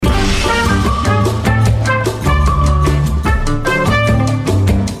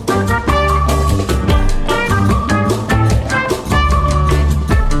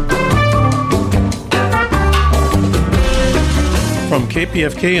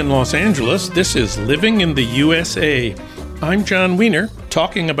KPFK in Los Angeles, this is Living in the USA. I'm John Wiener,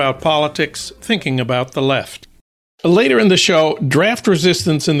 talking about politics, thinking about the left. Later in the show, draft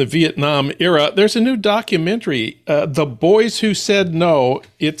resistance in the Vietnam era. There's a new documentary, The Boys Who Said No.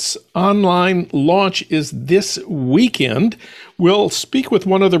 Its online launch is this weekend. We'll speak with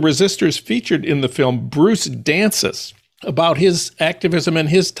one of the resistors featured in the film, Bruce Dancis, about his activism and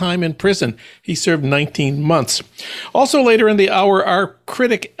his time in prison. He served 19 months. Also later in the hour, our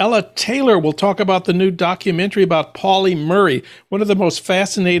critic Ella Taylor will talk about the new documentary about Pauli Murray, one of the most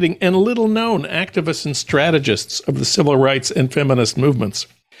fascinating and little-known activists and strategists of the civil rights and feminist movements.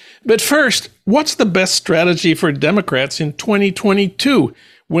 But first, what's the best strategy for Democrats in 2022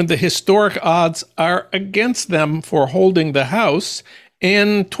 when the historic odds are against them for holding the House,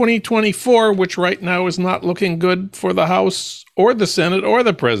 and 2024, which right now is not looking good for the House or the Senate or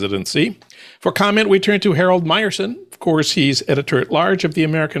the presidency? For comment, we turn to Harold Meyerson. Of course, he's editor-at-large of the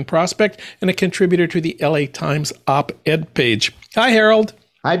American Prospect and a contributor to the LA Times op-ed page. Hi, Harold.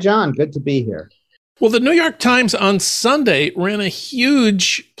 Hi, John. Good to be here. Well, the New York Times on Sunday ran a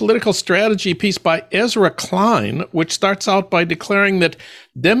huge political strategy piece by Ezra Klein, which starts out by declaring that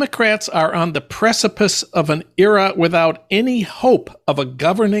Democrats are on the precipice of an era without any hope of a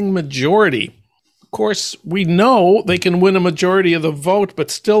governing majority. Of course, we know they can win a majority of the vote, but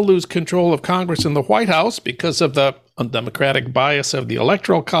still lose control of Congress and the White House because of the undemocratic bias of the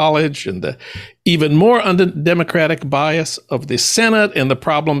Electoral College and the even more undemocratic bias of the Senate and the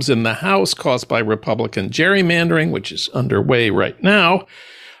problems in the House caused by Republican gerrymandering, which is underway right now.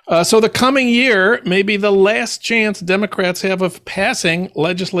 So the coming year may be the last chance Democrats have of passing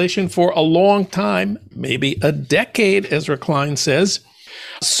legislation for a long time, maybe a decade, Ezra Klein says.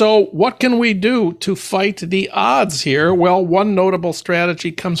 So what can we do to fight the odds here? Well, one notable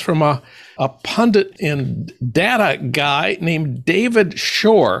strategy comes from a pundit and data guy named David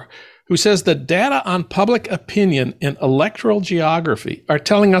Shore, who says the data on public opinion and electoral geography are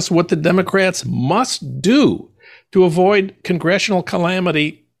telling us what the Democrats must do to avoid congressional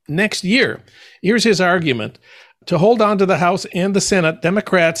calamity next year. Here's his argument. To hold on to the House and the Senate,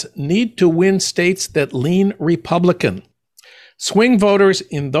 Democrats need to win states that lean Republican. Swing voters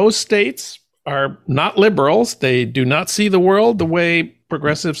in those states are not liberals. They do not see the world the way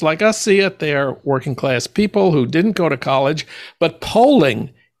progressives like us see it. They are working class people who didn't go to college. But polling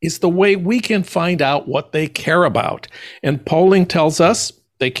is the way we can find out what they care about. And polling tells us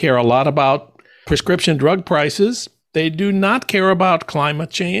they care a lot about prescription drug prices. They do not care about climate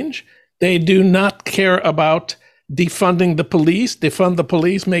change. They do not care about defunding the police. Defund the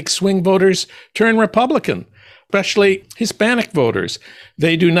police makes swing voters turn Republican, especially Hispanic voters.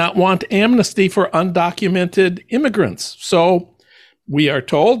 They do not want amnesty for undocumented immigrants. So we are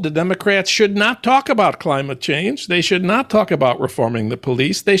told the Democrats should not talk about climate change. They should not talk about reforming the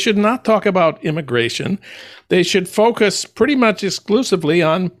police. They should not talk about immigration. They should focus pretty much exclusively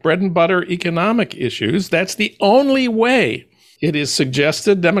on bread and butter economic issues. That's the only way, it is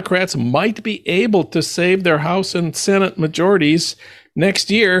suggested, Democrats might be able to save their House and Senate majorities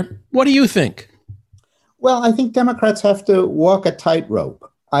next year. What do you think? Well, I think Democrats have to walk a tightrope.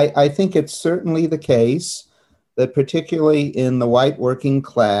 I think it's certainly the case that particularly in the white working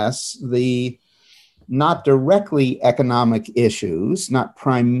class, the not directly economic issues, not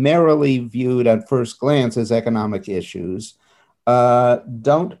primarily viewed at first glance as economic issues,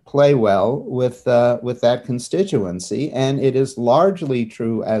 don't play well with that constituency. And it is largely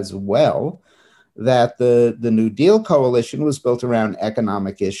true as well that the New Deal coalition was built around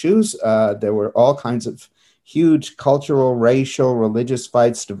economic issues. There were all kinds of huge cultural, racial, religious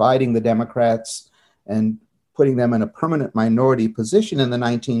fights dividing the Democrats and putting them in a permanent minority position in the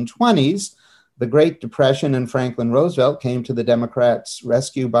 1920s. The Great Depression and Franklin Roosevelt came to the Democrats'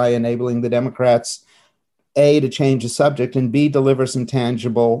 rescue by enabling the Democrats, A, to change the subject, and B, deliver some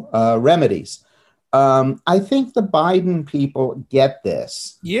tangible remedies. I think the Biden people get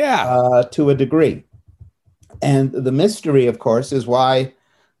this to a degree. And the mystery, of course, is why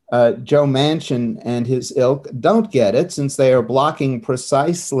Joe Manchin and his ilk don't get it, since they are blocking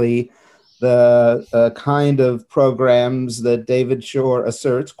precisely the kind of programs that David Shore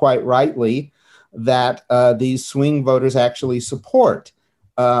asserts, quite rightly, that these swing voters actually support.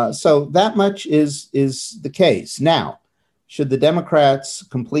 So that much is the case. Now, should the Democrats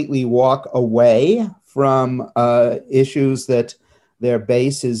completely walk away from issues that their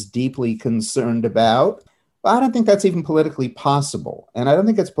base is deeply concerned about? Well, I don't think that's even politically possible. And I don't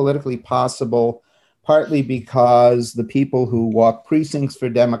think it's politically possible partly because the people who walk precincts for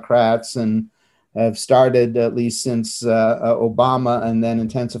Democrats and have started, at least since Obama and then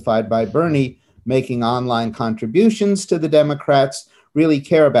intensified by Bernie, making online contributions to the Democrats, really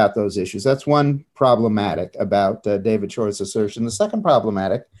care about those issues. That's one problematic about David Shore's assertion. The second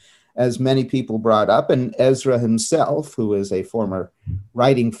problematic, as many people brought up, and Ezra himself, who is a former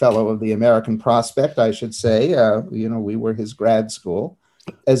writing fellow of the American Prospect, I should say, we were his grad school.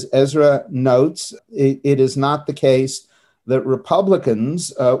 As Ezra notes, it is not the case that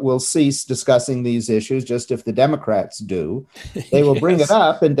Republicans will cease discussing these issues just if the Democrats do. They will bring it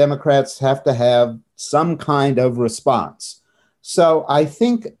up, and Democrats have to have some kind of response. So I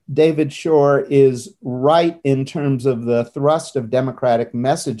think David Shore is right in terms of the thrust of Democratic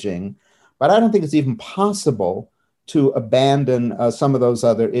messaging, but I don't think it's even possible to abandon some of those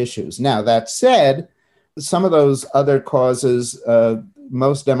other issues. Now, that said, some of those other causes,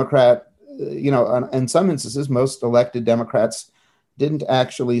 most Democrat, in some instances, most elected Democrats didn't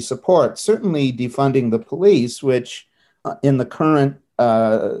actually support. Certainly defunding the police, which in the current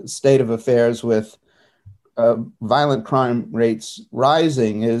state of affairs with violent crime rates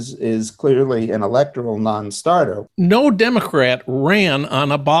rising is clearly an electoral non-starter. No Democrat ran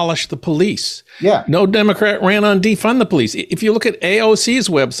on abolish the police. Yeah. No Democrat ran on defund the police. If you look at AOC's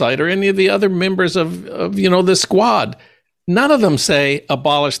website or any of the other members of the squad, none of them say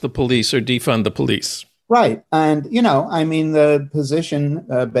abolish the police or defund the police. Right. And, the position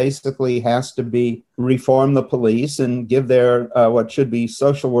basically has to be reform the police and give their what should be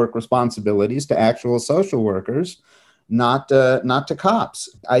social work responsibilities to actual social workers, not to cops.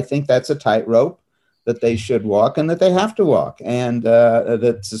 I think that's a tightrope that they should walk and that they have to walk, and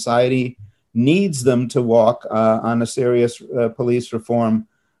that society needs them to walk on a serious police reform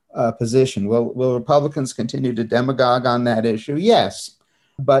position. Will Republicans continue to demagogue on that issue? Yes.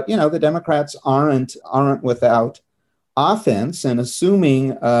 But, the Democrats aren't without offense, and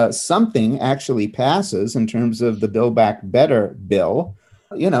assuming something actually passes in terms of the Build Back Better bill,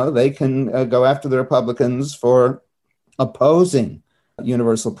 they can go after the Republicans for opposing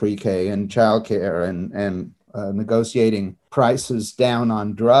universal pre-K and childcare and negotiating prices down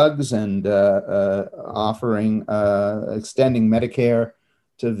on drugs and offering extending Medicare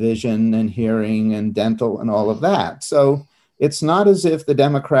to vision and hearing and dental and all of that. So it's not as if the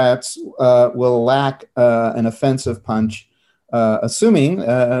Democrats will lack an offensive punch, assuming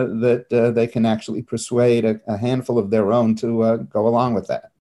that they can actually persuade a handful of their own to go along with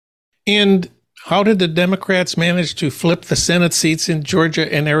that. And how did the Democrats manage to flip the Senate seats in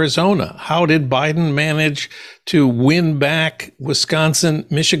Georgia and Arizona? How did Biden manage to win back Wisconsin,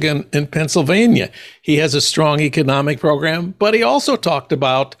 Michigan, and Pennsylvania? He has a strong economic program, but he also talked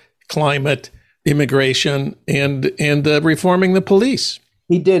about climate, immigration, and reforming the police.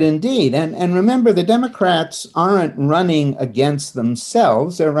 He did indeed. And remember, the Democrats aren't running against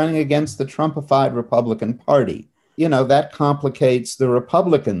themselves. They're running against the Trumpified Republican Party. That complicates the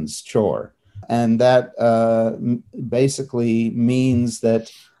Republicans' chore. And that basically means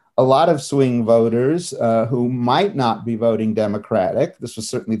that a lot of swing voters who might not be voting Democratic, this was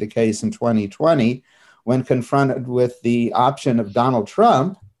certainly the case in 2020, when confronted with the option of Donald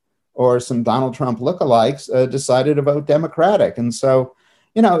Trump, or some Donald Trump lookalikes, decided to vote Democratic. And so,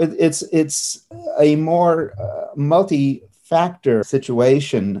 it's a more multi-factor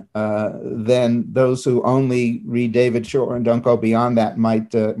situation than those who only read David Shore and don't go beyond that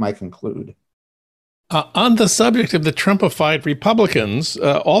might conclude. On the subject of the Trumpified Republicans,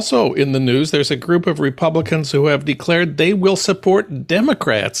 also in the news, there's a group of Republicans who have declared they will support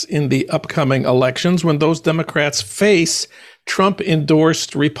Democrats in the upcoming elections when those Democrats face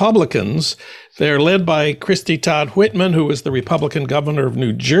Trump-endorsed Republicans. They're led by Christie Todd Whitman, who was the Republican governor of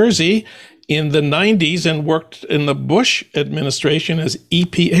New Jersey in the 90s and worked in the Bush administration as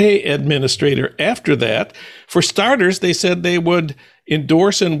EPA administrator after that. For starters, they said they would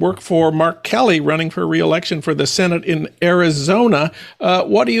endorse and work for Mark Kelly, running for re-election for the Senate in Arizona.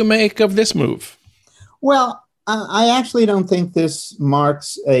 What do you make of this move? Well, I actually don't think this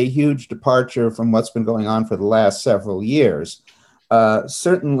marks a huge departure from what's been going on for the last several years.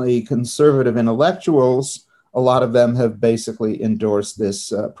 Certainly conservative intellectuals, a lot of them have basically endorsed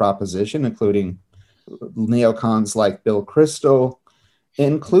this proposition, including neocons like Bill Kristol,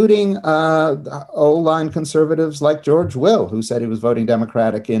 including old-line conservatives like George Will, who said he was voting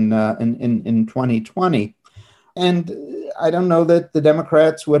Democratic in 2020. And I don't know that the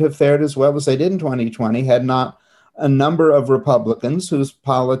Democrats would have fared as well as they did in 2020 had not a number of Republicans whose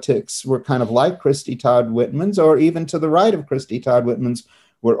politics were kind of like Christie Todd Whitman's, or even to the right of Christie Todd Whitman's,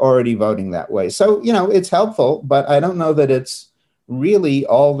 were already voting that way. So, it's helpful, but I don't know that it's really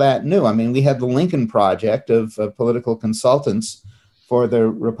all that new. I mean, we had the Lincoln Project of political consultants for the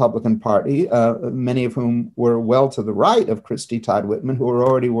Republican Party, many of whom were well to the right of Christie Todd Whitman, who were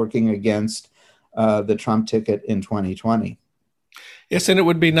already working against the Trump ticket in 2020. Yes, and it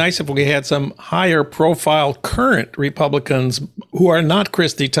would be nice if we had some higher profile current Republicans who are not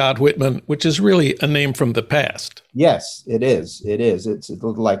Christy Todd Whitman, which is really a name from the past. Yes, it is. It is. It's a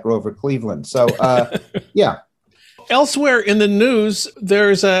little like Grover Cleveland. So, yeah. Elsewhere in the news,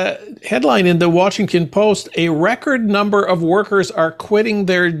 there's a headline in the Washington Post: a record number of workers are quitting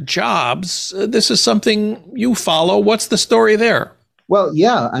their jobs. This is something you follow. What's the story there? Well,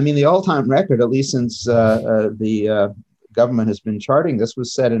 yeah. I mean, the all-time record, at least since the government has been charting this,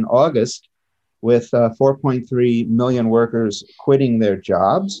 was set in August with 4.3 million workers quitting their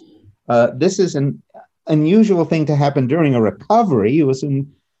jobs. This is an unusual thing to happen during a recovery. It was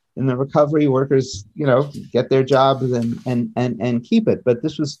in the recovery, workers, get their jobs and keep it. But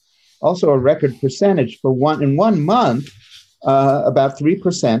this was also a record percentage for in 1 month. About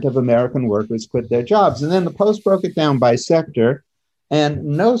 3% of American workers quit their jobs. And then the Post broke it down by sector. And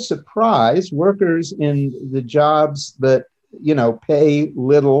no surprise, workers in the jobs that, pay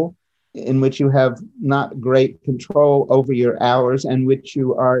little, in which you have not great control over your hours, and which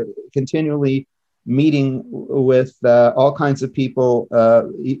you are continually meeting with all kinds of people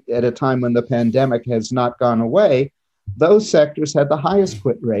at a time when the pandemic has not gone away, those sectors had the highest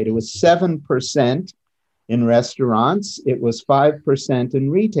quit rate. It was 7% in restaurants. It was 5% in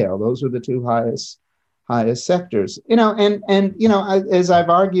retail. Those were the two highest sectors. As I've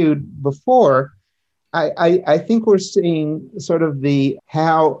argued before, I think we're seeing sort of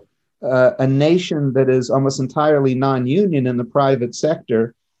how a nation that is almost entirely non-union in the private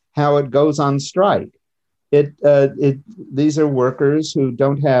sector, how it goes on strike. These are workers who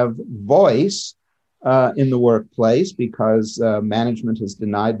don't have voice in the workplace because management has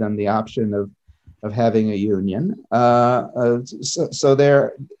denied them the option of having a union. So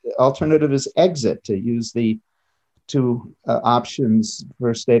their alternative is exit, to use the two options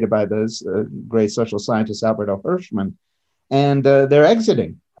first stated by this great social scientist Albert O. Hirschman. And they're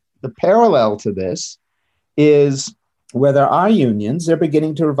exiting. The parallel to this is where there are unions, they're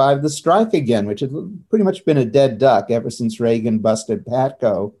beginning to revive the strike again, which has pretty much been a dead duck ever since Reagan busted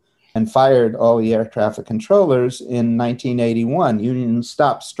PATCO and fired all the air traffic controllers in 1981. Unions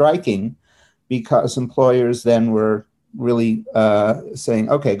stopped striking because employers then were really saying,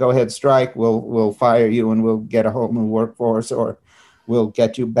 okay, go ahead, strike, we'll fire you and we'll get a whole new workforce, or we'll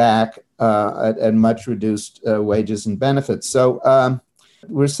get you back at much reduced wages and benefits. So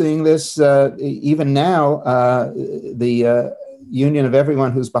we're seeing this even now, the union of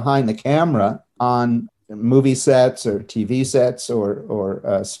everyone who's behind the camera on movie sets or TV sets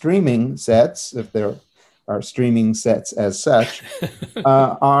or streaming sets, if there are streaming sets as such,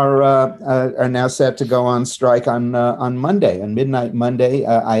 are now set to go on strike on Monday, on midnight Monday.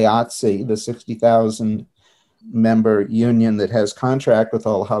 IATSE, the 60,000 member union that has contract with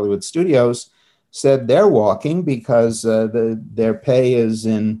all Hollywood studios, said they're walking because their pay has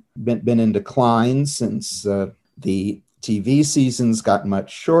been in decline since the TV seasons got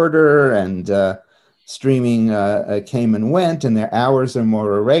much shorter and streaming came and went, and their hours are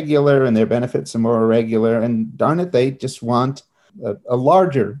more irregular and their benefits are more irregular. And darn it, they just want a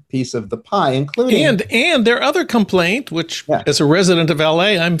larger piece of the pie, including and their other complaint, which as a resident of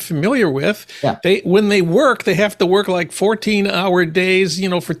LA, I'm familiar with. Yeah. When they work, they have to work like 14-hour days,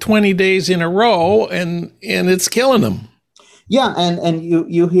 for 20 days in a row, and it's killing them. Yeah, and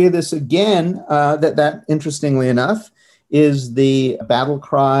you hear this again. That interestingly enough is the battle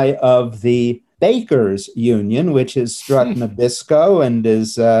cry of the Bakers Union, which has struck Nabisco and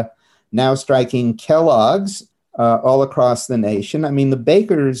is now striking Kellogg's all across the nation. I mean, the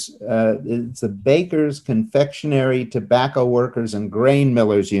Bakers, it's the Bakers, Confectionery, Tobacco Workers, and Grain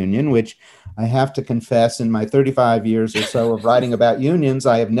Millers Union, which I have to confess, in my 35 years or so of writing about unions,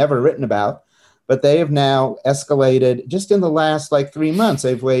 I have never written about. But they have now escalated just in the last 3 months.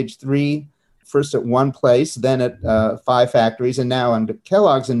 They've waged three, first at one place, then at 5 factories, and now under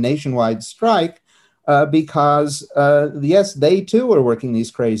Kellogg's, a nationwide strike because, yes, they too are working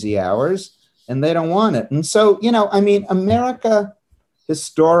these crazy hours and they don't want it. And so, America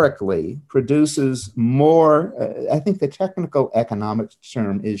historically produces more, I think the technical economics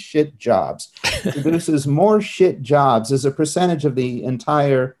term is shit jobs, produces more shit jobs as a percentage of the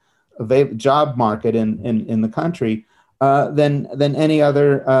entire job market in the country than any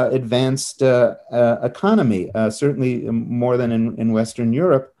other advanced economy, certainly more than in Western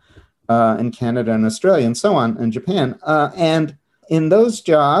Europe and Canada and Australia and so on, and Japan. And in those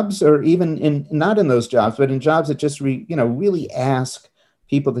jobs, or even not in those jobs, but in jobs that just really ask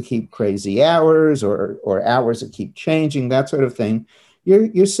people to keep crazy hours or hours that keep changing, that sort of thing,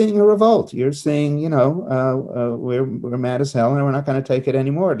 you're seeing a revolt. You're seeing, we're mad as hell and we're not going to take it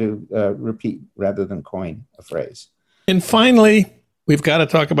anymore, to repeat rather than coin a phrase. And finally, We've got to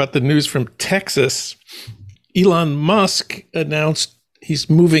talk about the news from Texas. Elon Musk announced he's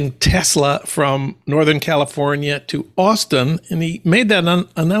moving Tesla from Northern California to Austin, and he made that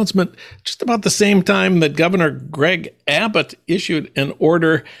announcement just about the same time that Governor Greg Abbott issued an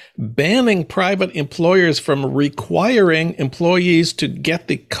order banning private employers from requiring employees to get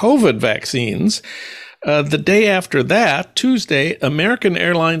the COVID vaccines. The day after that, Tuesday, American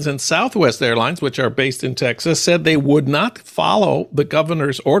Airlines and Southwest Airlines, which are based in Texas, said they would not follow the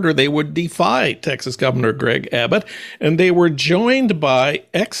governor's order. They would defy Texas Governor Greg Abbott. And they were joined by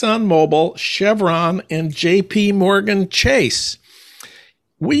ExxonMobil, Chevron, and JP Morgan Chase.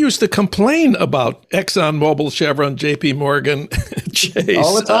 We used to complain about ExxonMobil, Chevron, JP Morgan Chase.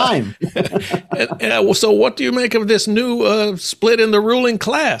 All the time. So what do you make of this new split in the ruling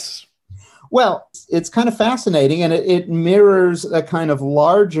class? Well, it's kind of fascinating, and it mirrors a kind of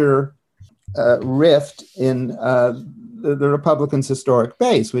larger rift in the Republicans' historic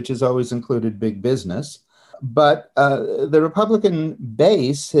base, which has always included big business. But the Republican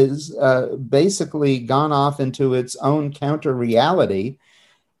base has basically gone off into its own counter-reality,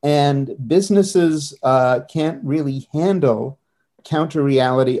 and businesses can't really handle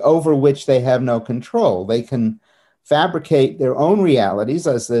counter-reality over which they have no control. They can fabricate their own realities,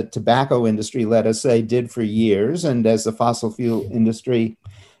 as the tobacco industry, let us say, did for years, and as the fossil fuel industry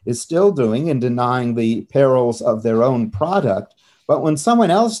is still doing in denying the perils of their own product. But when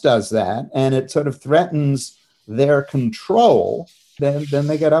someone else does that and it sort of threatens their control, then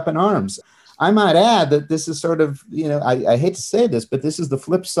they get up in arms. I might add that this is sort of, I hate to say this, but this is the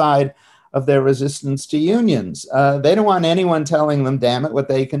flip side of their resistance to unions. They don't want anyone telling them, damn it, what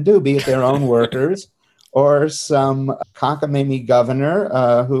they can do, be it their own workers or some cockamamie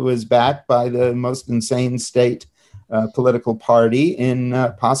governor who is backed by the most insane state political party in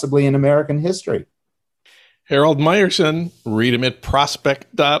possibly in American history. Harold Meyerson, read him at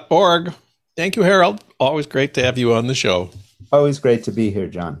prospect.org. Thank you, Harold. Always great to have you on the show. Always great to be here,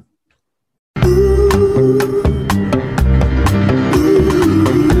 John.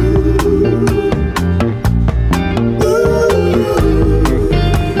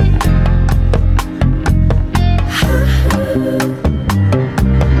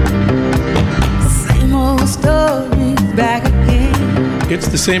 It's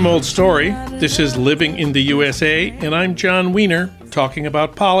the same old story. This is Living in the USA, and I'm John Wiener, talking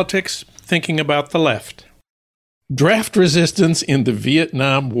about politics, thinking about the left. Draft resistance in the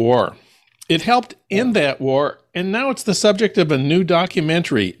Vietnam War. It helped end that war, and now it's the subject of a new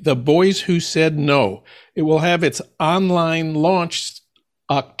documentary, The Boys Who Said No. It will have its online launch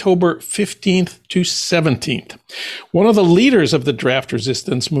October 15th to 17th. One of the leaders of the draft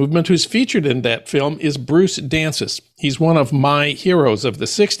resistance movement who's featured in that film is Bruce Dancis. He's one of my heroes of the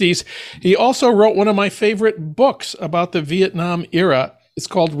 60s. He also wrote one of my favorite books about the Vietnam era. It's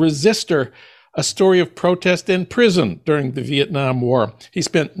called Resistor, a story of protest and prison during the Vietnam War. He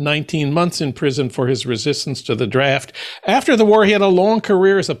spent 19 months in prison for his resistance to the draft. After the war, he had a long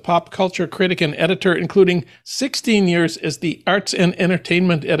career as a pop culture critic and editor, including 16 years as the arts and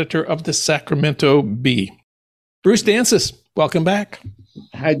entertainment editor of the Sacramento Bee. Bruce Dancis, welcome back.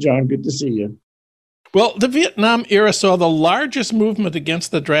 Hi, John. Good to see you. Well, the Vietnam era saw the largest movement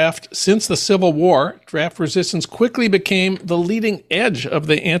against the draft since the Civil War. Draft resistance quickly became the leading edge of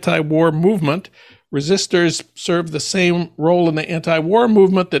the anti-war movement. Resistors served the same role in the anti-war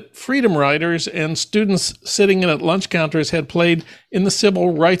movement that freedom riders and students sitting in at lunch counters had played in the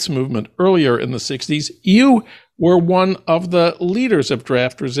civil rights movement earlier in the 60s. You were one of the leaders of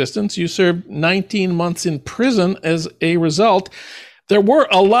draft resistance. You served 19 months in prison as a result. There were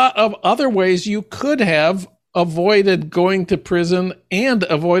a lot of other ways you could have avoided going to prison and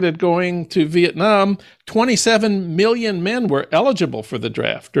avoided going to Vietnam. 27 million men were eligible for the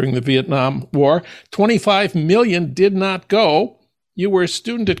draft during the Vietnam War. 25 million did not go. You were a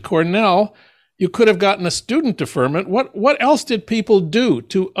student at Cornell. You could have gotten a student deferment. What else did people do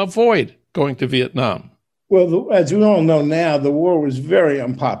to avoid going to Vietnam? Well, as we all know now, the war was very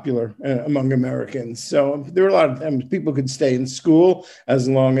unpopular among Americans. So there were a lot of people could stay in school as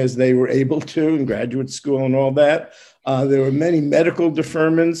long as they were able to, in graduate school and all that. There were many medical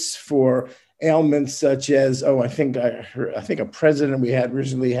deferments for ailments such as, I think a president we had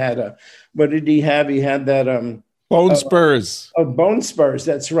recently had what did he have? He had that bone spurs. Bone spurs.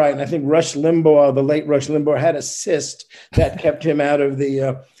 That's right. And I think Rush Limbaugh, the late Rush Limbaugh, had a cyst that kept him out of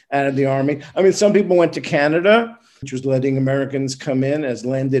the Army. I mean, some people went to Canada, which was letting Americans come in as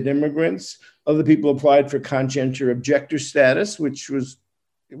landed immigrants. Other people applied for conscientious objector status, which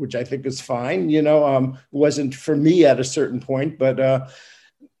I think is fine. Wasn't for me at a certain point, but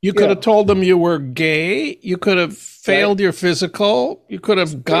You could have told them you were gay. You could have failed your physical. You could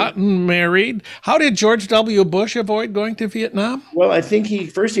have gotten married. How did George W. Bush avoid going to Vietnam? Well, I think he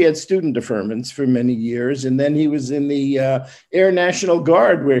had student deferments for many years, and then he was in the Air National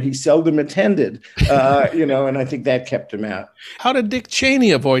Guard, where he seldom attended, and I think that kept him out. How did Dick Cheney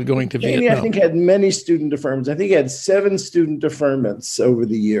avoid going to Vietnam? Cheney, I think, had many student deferments. I think he had 7 student deferments over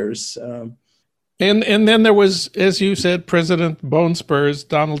the years. And then there was, as you said, President Bone Spurs,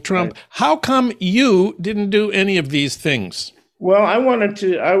 Donald Trump. Right. How come you didn't do any of these things? Well, I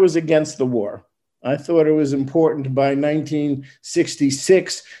was against the war. I thought it was important by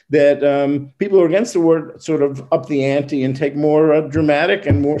 1966 that people who were against the war sort of up the ante and take more dramatic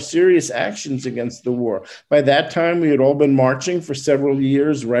and more serious actions against the war. By that time, we had all been marching for several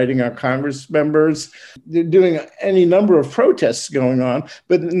years, writing our Congress members, doing any number of protests going on,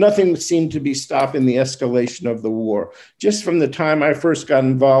 but nothing seemed to be stopping the escalation of the war. Just from the time I first got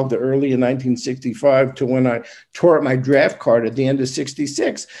involved early in 1965 to when I tore up my draft card at the end of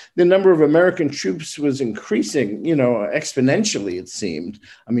 66, the number of American troops was increasing, exponentially, it seemed.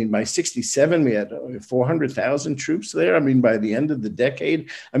 I mean, by 67, we had 400,000 troops there. I mean, by the end of the decade,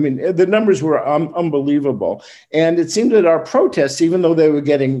 the numbers were unbelievable. And it seemed that our protests, even though they were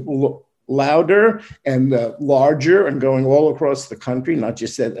getting louder and larger and going all across the country, not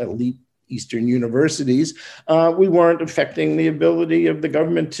just at elite Eastern universities, we weren't affecting the ability of the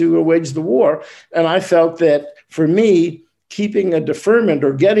government to wage the war. And I felt that, for me, keeping a deferment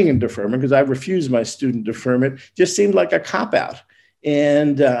or getting a deferment, because I refused my student deferment, just seemed like a cop-out.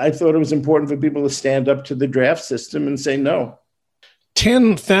 And I thought it was important for people to stand up to the draft system and say no.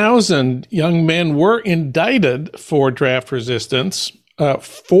 10,000 young men were indicted for draft resistance.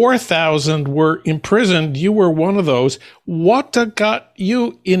 4,000 were imprisoned. You were one of those. What got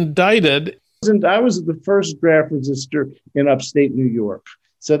you indicted? I was the first draft resistor in upstate New York.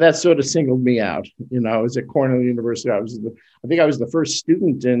 So that sort of singled me out. I was at Cornell University. I think I was the first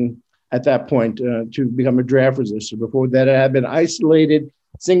student at that point to become a draft resistor. Before that, I had been isolated,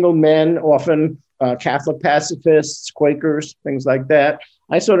 single men, often Catholic pacifists, Quakers, things like that.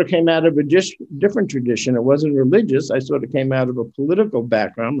 I sort of came out of a different tradition. It wasn't religious. I sort of came out of a political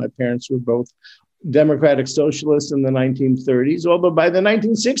background. My parents were both democratic socialists in the 1930s, although by the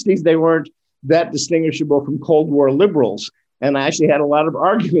 1960s, they weren't that distinguishable from Cold War liberals. And I actually had a lot of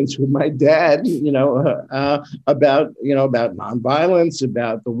arguments with my dad, about nonviolence,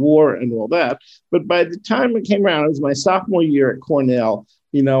 about the war and all that. But by the time it came around, it was my sophomore year at Cornell.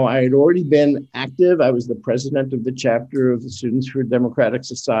 I had already been active. I was the president of the chapter of the Students for Democratic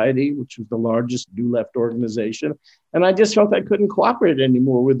Society, which was the largest New Left organization. And I just felt I couldn't cooperate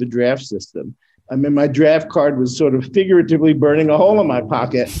anymore with the draft system. My draft card was sort of figuratively burning a hole in my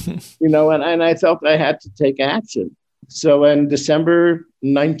pocket, and I felt I had to take action. So in December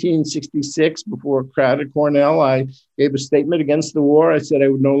 1966, before a crowd at Cornell, I gave a statement against the war. I said I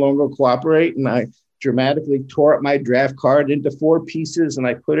would no longer cooperate, and I dramatically tore up my draft card into 4 pieces, and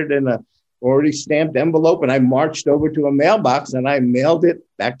I put it in a already stamped envelope, and I marched over to a mailbox, and I mailed it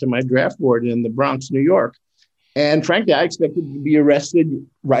back to my draft board in the Bronx, New York. And frankly, I expected to be arrested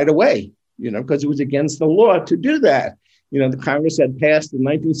right away, because it was against the law to do that. The Congress had passed in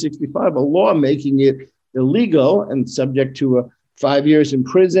 1965 a law making it illegal and subject to 5 years in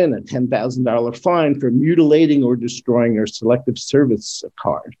prison, a $10,000 fine for mutilating or destroying your selective service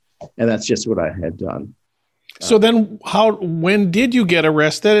card. And that's just what I had done. So then when did you get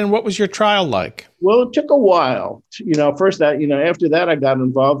arrested and what was your trial like? Well, it took a while. After that, I got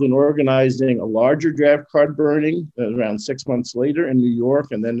involved in organizing a larger draft card burning around 6 months later in New York,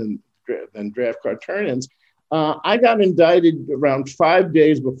 and then draft card turn-ins. I got indicted around 5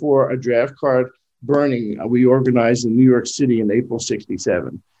 days before a draft card burning we organized in New York City in April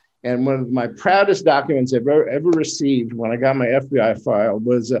 67. And one of my proudest documents I've ever received when I got my FBI file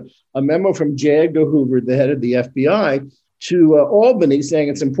was a memo from J. Edgar Hoover, the head of the FBI, to Albany, saying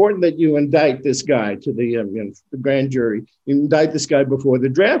it's important that you indict this guy to the grand jury. You indict this guy before the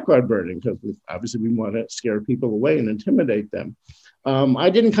draft card burning, because obviously we want to scare people away and intimidate them. I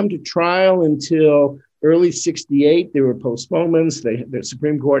didn't come to trial until early 68. There were postponements. The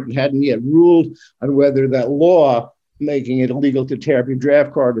Supreme Court hadn't yet ruled on whether that law making it illegal to tear up your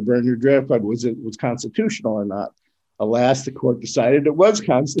draft card or burn your draft card was constitutional or not. Alas, the court decided it was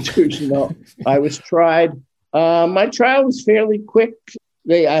constitutional. I was tried. My trial was fairly quick.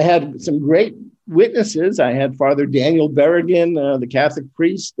 I had some great witnesses. I had Father Daniel Berrigan, the Catholic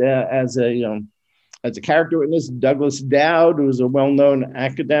priest, as a character witness. Douglas Dowd, who was a well-known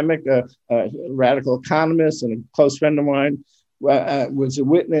academic, a radical economist and a close friend of mine, was a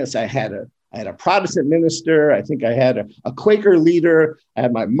witness. I had I had a Protestant minister. I think I had a Quaker leader. I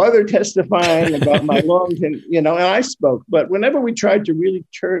had my mother testifying about my lungs, and and I spoke. But whenever we tried to really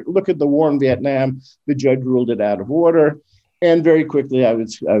look at the war in Vietnam, the judge ruled it out of order, and very quickly I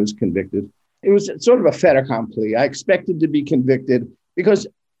was convicted. It was sort of a fait accompli. I expected to be convicted because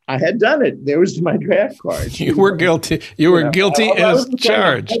I had done it. There was my draft card. You were guilty. You were guilty as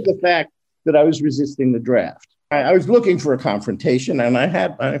charged. The fact that I was resisting the draft. I was looking for a confrontation, and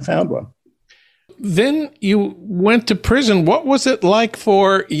I found one. Then you went to prison. What was it like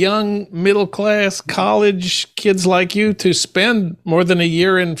for young middle-class college kids like you to spend more than a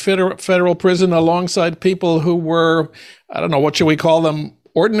year in federal prison alongside people who were, I don't know, what should we call them?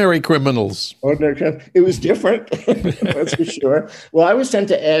 Ordinary criminals. It was different, that's for sure. Well, I was sent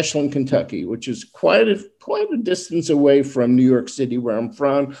to Ashland, Kentucky, which is quite a distance away from New York City, where I'm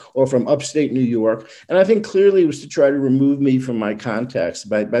from, or from upstate New York. And I think clearly it was to try to remove me from my contacts.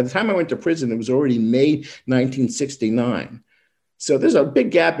 By the time I went to prison, it was already May 1969. So there's a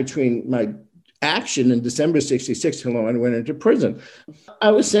big gap between my action in December 66 when I went into prison.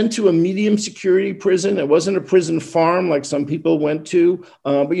 I was sent to a medium security prison. It wasn't a prison farm like some people went to,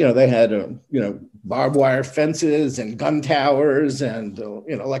 but they had barbed wire fences and gun towers and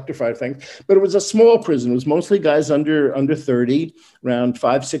electrified things. But it was a small prison. It was mostly guys under 30, around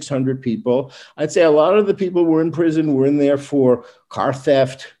 500-600 people. I'd say a lot of the people who were in prison were in there for car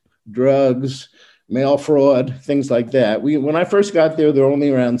theft, drugs, mail fraud, things like that. When I first got there were only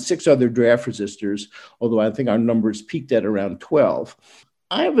around 6 other draft resistors, although I think our numbers peaked at around 12.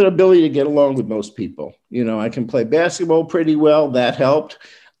 I have an ability to get along with most people. I can play basketball pretty well. That helped.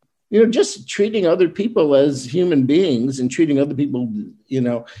 Just treating other people as human beings and treating other people,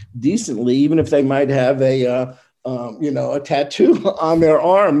 decently, even if they might have a tattoo on their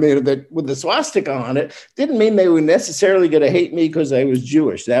arm with a swastika on it, didn't mean they were necessarily going to hate me because I was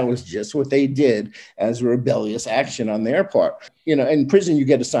Jewish. That was just what they did as a rebellious action on their part. In prison, you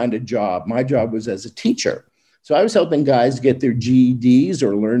get assigned a job. My job was as a teacher. So I was helping guys get their GEDs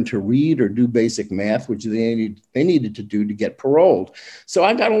or learn to read or do basic math, which they needed to do to get paroled. So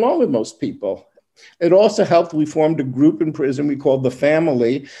I got along with most people. It also helped. We formed a group in prison we called the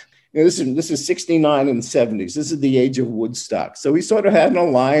Family. This is 69 and 70s. This is the age of Woodstock. So we sort of had an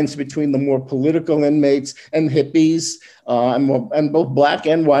alliance between the more political inmates and hippies, and both black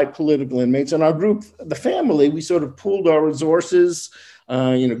and white political inmates. And our group, the Family, we sort of pooled our resources.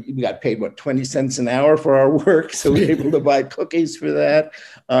 We got paid, 20 cents an hour for our work. So we were able to buy cookies for that,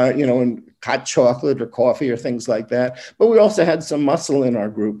 and hot chocolate or coffee or things like that. But we also had some muscle in our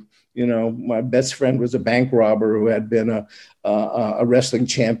group. My best friend was a bank robber who had been a wrestling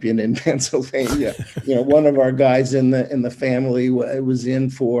champion in Pennsylvania. One of our guys in the Family was in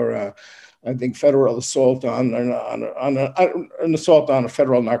for, I think, federal assault on an assault on a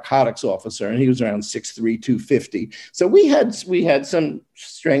federal narcotics officer, and he was around 6'3", 250. So we had some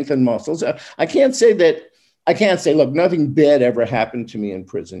strength and muscles. I can't say, look, nothing bad ever happened to me in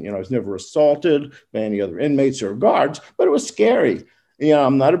prison. I was never assaulted by any other inmates or guards, but it was scary.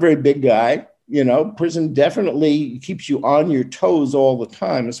 I'm not a very big guy. Prison definitely keeps you on your toes all the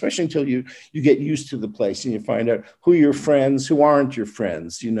time, especially until you get used to the place and you find out who your friends, who aren't your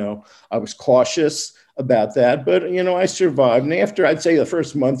friends. I was cautious about that, but, I survived. And after, I'd say, the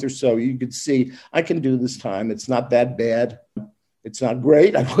first month or so, you could see I can do this time. It's not that bad. It's not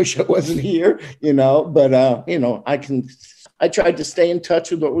great. I wish I wasn't here, but, I tried to stay in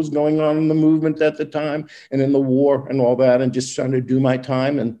touch with what was going on in the movement at the time and in the war and all that, and just trying to do my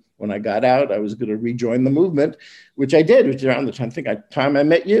time. And when I got out, I was going to rejoin the movement, which I did, which around the time I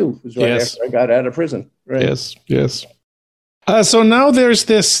met you. It was right after I got out of prison. Right? Yes. So now there's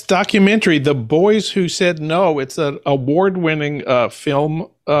this documentary, The Boys Who Said No. It's an award-winning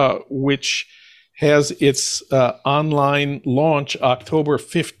film, which has its online launch October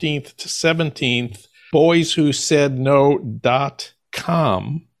 15th to 17th.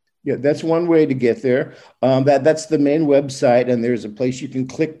 boyswhosaidno.com. Yeah, that's one way to get there. That's the main website, and there's a place you can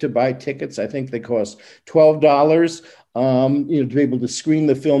click to buy tickets. I think they cost $12. To be able to screen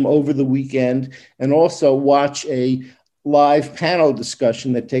the film over the weekend, and also watch a live panel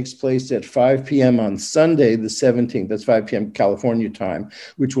discussion that takes place at 5 p.m. on Sunday, the 17th. That's 5 p.m. California time,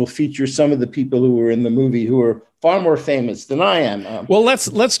 which will feature some of the people who were in the movie who are far more famous than I am. Well,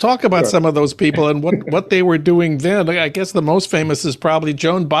 let's talk about some of those people and what they were doing then. I guess the most famous is probably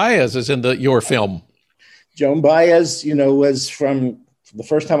Joan Baez is in your film. Joan Baez, was from the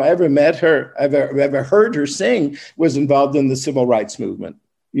first time I ever met her, I've ever heard her sing, was involved in the civil rights movement.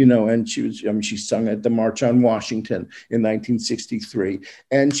 And she sung at the March on Washington in 1963.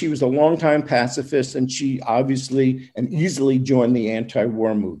 And she was a longtime pacifist, and she obviously and easily joined the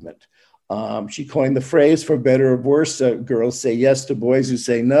anti-war movement. She coined the phrase, for better or worse, girls say yes to boys who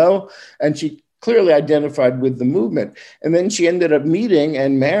say no. And she clearly identified with the movement. And then she ended up meeting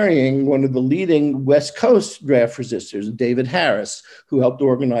and marrying one of the leading West Coast draft resistors, David Harris, who helped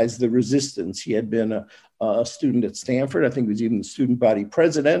organize the resistance. He had been a student at Stanford. I think he was even the student body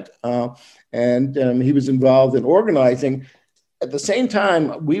president. And he was involved in organizing. At the same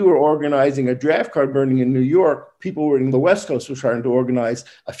time, we were organizing a draft card burning in New York. People were in the West Coast were trying to organize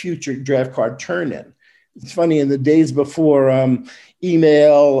a future draft card turn-in. It's funny, in the days before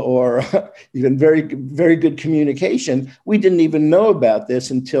email or even very, very good communication, we didn't even know about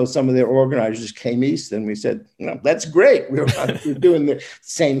this until some of their organizers came east, and we said, that's great. We're doing the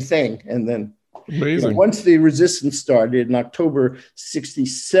same thing. And then once the resistance started in October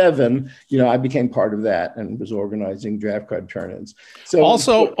 1967, I became part of that and was organizing draft card turn-ins. So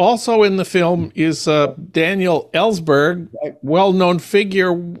also in the film is Daniel Ellsberg, right. Well-known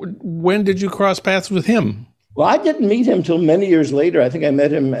figure. When did you cross paths with him? Well, I didn't meet him till many years later. I think I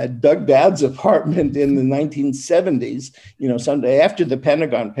met him at Doug Dowd's apartment in the 1970s, someday after the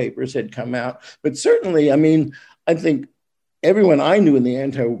Pentagon Papers had come out. But certainly, I think everyone I knew in the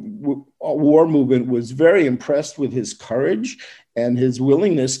anti-war movement was very impressed with his courage and his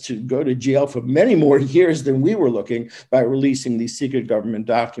willingness to go to jail for many more years than we were looking by releasing these secret government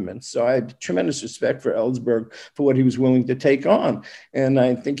documents. So I had tremendous respect for Ellsberg for what he was willing to take on. And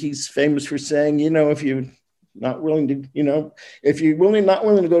I think he's famous for saying, if you're not willing to, if you're not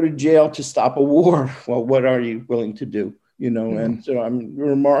willing to go to jail to stop a war, well, what are you willing to do? And so I'm a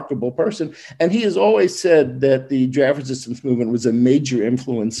remarkable person. And he has always said that the draft resistance movement was a major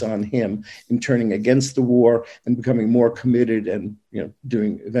influence on him in turning against the war and becoming more committed and,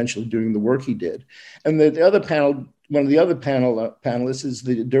 eventually doing the work he did. And the other panel, one of the other panelists is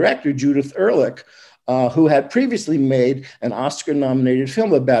the director, Judith Ehrlich, who had previously made an Oscar-nominated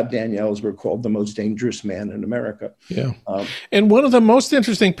film about Daniel Ellsberg called The Most Dangerous Man in America. Yeah. And one of the most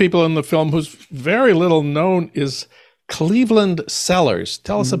interesting people in the film who's very little known is Cleveland Sellers.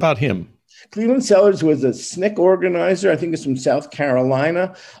 Tell us about him. Cleveland Sellers was a SNCC organizer. I think he's from South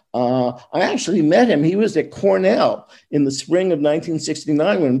Carolina. I actually met him. He was at Cornell in the spring of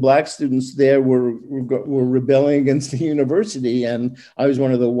 1969 when Black students there were rebelling against the university. And I was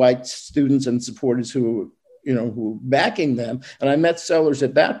one of the white students and supporters who were backing them. And I met Sellers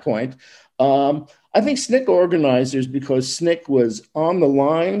at that point. I think SNCC organizers, because SNCC was on the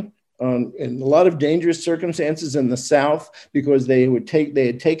line in a lot of dangerous circumstances in the South, because they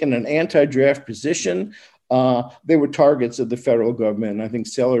had taken an anti-draft position. They were targets of the federal government. And I think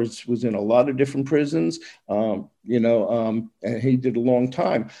Sellers was in a lot of different prisons, and he did a long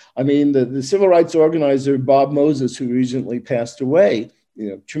time. The civil rights organizer, Bob Moses, who recently passed away,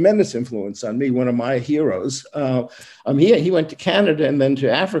 tremendous influence on me, one of my heroes. He went to Canada and then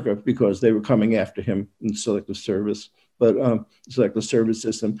to Africa because they were coming after him in selective service. But it's like the service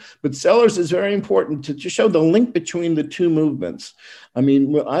system. But Sellers is very important to show the link between the two movements.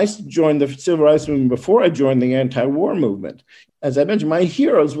 When I joined the civil rights movement before I joined the anti-war movement, as I mentioned, my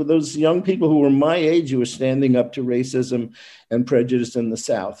heroes were those young people who were my age who were standing up to racism and prejudice in the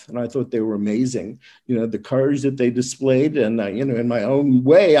South. And I thought they were amazing. The courage that they displayed. And, in my own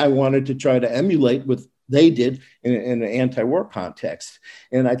way, I wanted to try to emulate what they did in an anti-war context.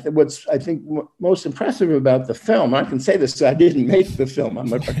 And what's most impressive about the film, I can say this, so I didn't make the film,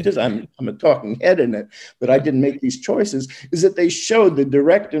 I'm a talking head in it, but I didn't make these choices, is that they showed the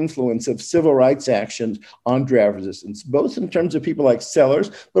direct influence of civil rights actions on draft resistance, both in terms of people like Sellers,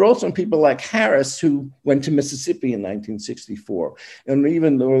 but also in people like Harris, who went to Mississippi in 1964. And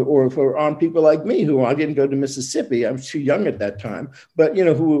even, or on people like me, who I didn't go to Mississippi, I was too young at that time, but,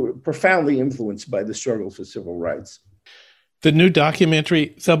 who were profoundly influenced by the struggle for civil rights. The new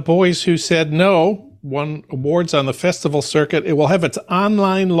documentary, The Boys Who Said No, won awards on the festival circuit. It will have its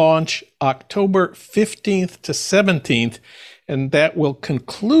online launch October 15th to 17th, and that will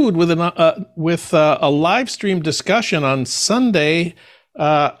conclude with a live stream discussion on Sunday,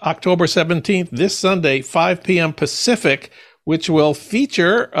 October 17th, this Sunday, 5 p.m. Pacific, which will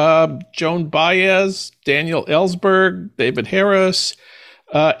feature Joan Baez, Daniel Ellsberg, David Harris,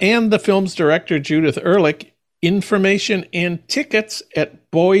 and the film's director, Judith Ehrlich. Information and tickets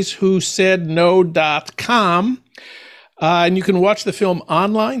at boyswhosaidno.com. And you can watch the film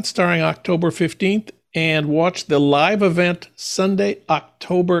online starting October 15th and watch the live event Sunday,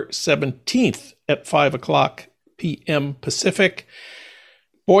 October 17th at 5 o'clock p.m. Pacific.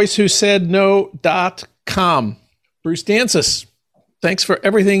 boyswhosaidno.com. Bruce Dansis, thanks for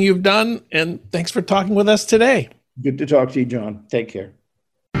everything you've done, and thanks for talking with us today. Good to talk to you, John. Take care.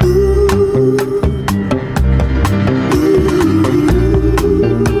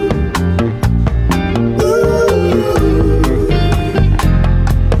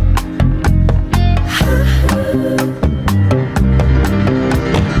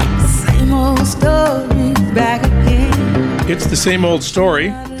 It's the same old story.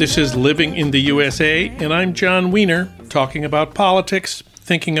 This is Living in the USA, and I'm John Wiener, talking about politics,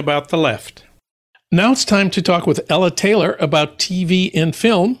 thinking about the left. Now it's time to talk with Ella Taylor about TV and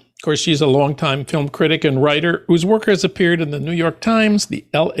film. Of course, she's a longtime film critic and writer whose work has appeared in the New York Times, the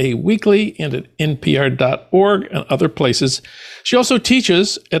LA Weekly, and at NPR.org and other places. She also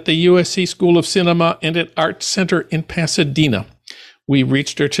teaches at the USC School of Cinema and at Art Center in Pasadena. We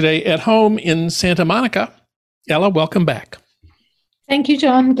reached her today at home in Santa Monica. Ella, welcome back. Thank you,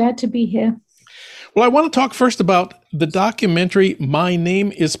 John. Glad to be here. Well, I want to talk first about the documentary My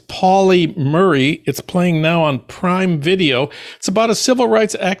Name is Pauli Murray. It's playing now on Prime Video. It's about a civil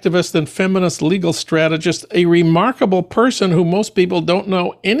rights activist and feminist legal strategist, a remarkable person who most people don't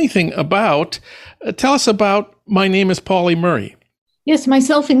know anything about. Tell us about My Name is Pauli Murray. Yes,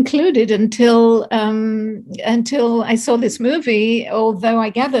 myself included, until I saw this movie, although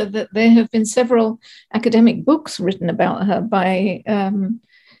I gather that there have been several academic books written about her by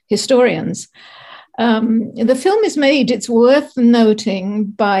historians. The film is made, it's worth noting,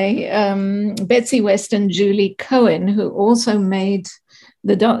 by Betsy West and Julie Cohen, who also made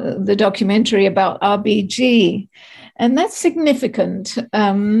the documentary about RBG. And that's significant.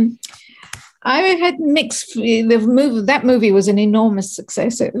 I had mixed. That movie was an enormous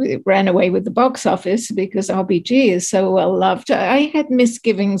success. It ran away with the box office because RBG is so well loved. I had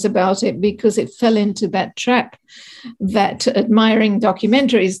misgivings about it because it fell into that trap that admiring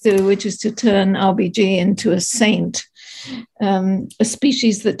documentaries do, which is to turn RBG into a saint, a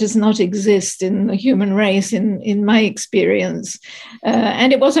species that does not exist in the human race, in my experience.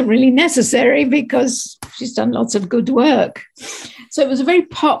 And it wasn't really necessary because she's done lots of good work. So it was a very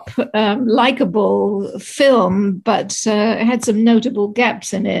pop, likable film, but it had some notable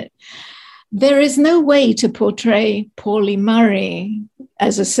gaps in it. There is no way to portray Pauli Murray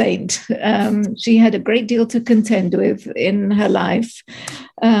as a saint. She had a great deal to contend with in her life,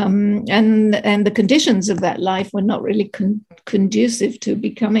 and the conditions of that life were not really conducive to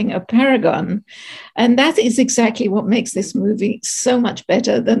becoming a paragon. And that is exactly what makes this movie so much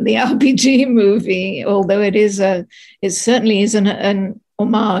better than the RBG movie, although it certainly is an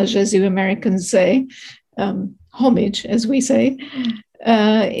homage, as you Americans say, homage, as we say.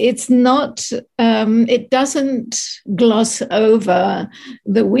 It's not, it doesn't gloss over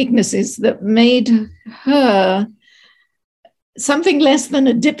the weaknesses that made her something less than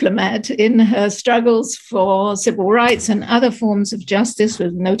a diplomat in her struggles for civil rights and other forms of justice,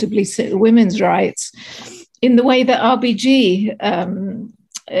 notably women's rights, in the way that RBG,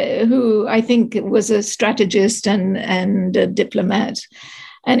 who I think was a strategist and a diplomat.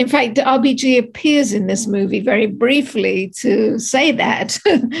 And in fact, RBG appears in this movie very briefly to say that,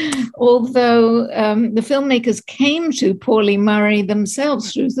 although the filmmakers came to Pauli Murray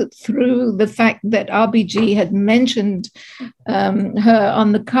themselves through the fact that RBG had mentioned her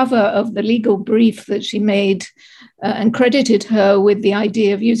on the cover of the legal brief that she made and credited her with the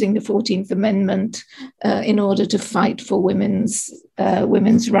idea of using the 14th Amendment in order to fight for women's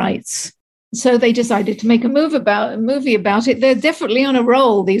rights. So they decided to make a movie about it. They're definitely on a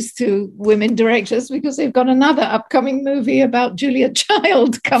roll, these two women directors, because they've got another upcoming movie about Julia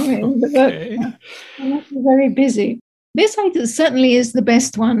Child coming. Okay. They're very busy. This certainly is the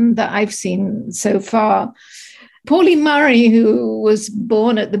best one that I've seen so far. Pauli Murray, who was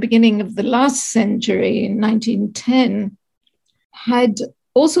born at the beginning of the last century in 1910, had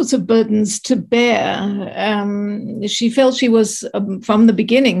all sorts of burdens to bear. She felt she was, from the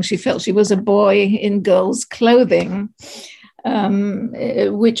beginning, she felt she was a boy in girls' clothing,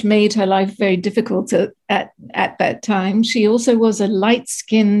 which made her life very difficult at that time. She also was a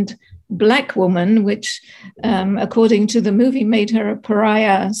light-skinned Black woman, which, according to the movie, made her a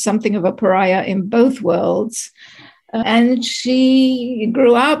pariah, something of a pariah in both worlds. And she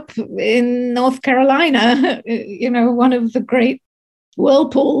grew up in North Carolina, one of the great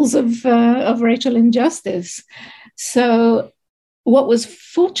whirlpools of racial injustice. So what was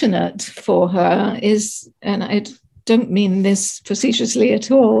fortunate for her is, and I don't mean this facetiously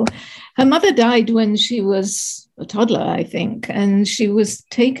at all, her mother died when she was a toddler, I think, and she was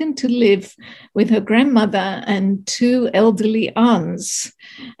taken to live with her grandmother and two elderly aunts.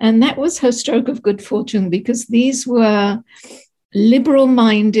 And that was her stroke of good fortune, because these were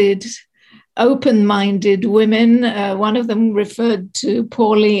liberal-minded, open-minded women. One of them referred to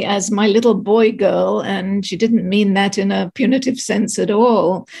Pauli as my little boy girl, and she didn't mean that in a punitive sense at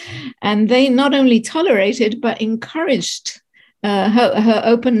all. And they not only tolerated, but encouraged her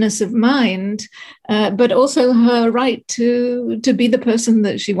openness of mind, but also her right to be the person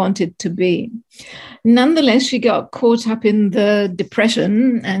that she wanted to be. Nonetheless, she got caught up in the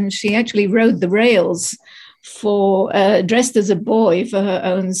Depression, and she actually rode the rails dressed as a boy for her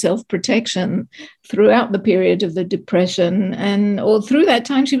own self-protection throughout the period of the Depression. And all through that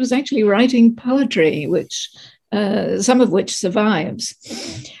time, she was actually writing poetry, which some of which survives.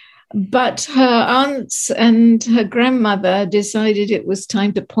 But her aunts and her grandmother decided it was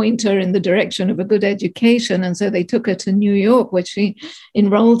time to point her in the direction of a good education. And so they took her to New York, where she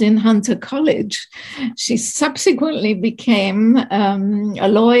enrolled in Hunter College. She subsequently became a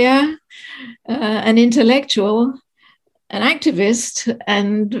lawyer, an intellectual, an activist,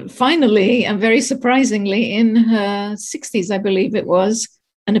 and finally, and very surprisingly, in her 60s, I believe it was,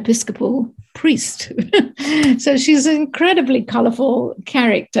 an Episcopal priest. So she's an incredibly colorful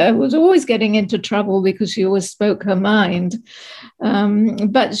character, was always getting into trouble because she always spoke her mind.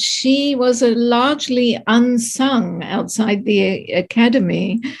 But she was a largely unsung outside the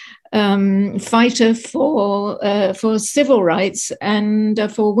academy fighter for civil rights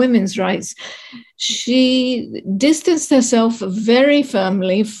and for women's rights. She distanced herself very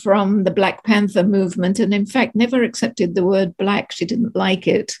firmly from the Black Panther movement and, in fact, never accepted the word black. She didn't like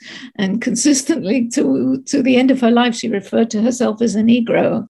it. And consistently to the end of her life, she referred to herself as a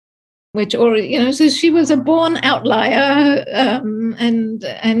Negro, so she was a born outlier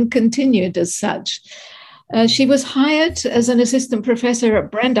and continued as such. She was hired as an assistant professor at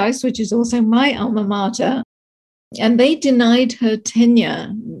Brandeis, which is also my alma mater, and they denied her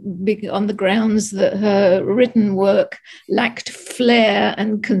tenure on the grounds that her written work lacked flair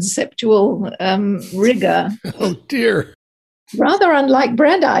and conceptual rigor. Oh, dear. Rather unlike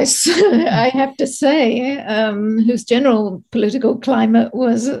Brandeis, I have to say, whose general political climate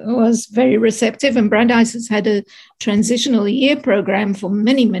was very receptive. And Brandeis has had a transitional year program for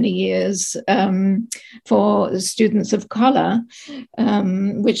many, many years for students of color,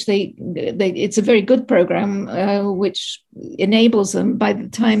 which it's a very good program, which enables them by the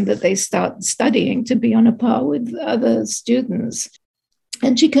time that they start studying to be on a par with other students.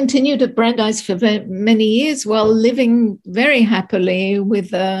 And she continued at Brandeis for many years while living very happily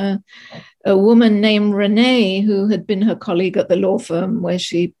with a woman named Renee, who had been her colleague at the law firm where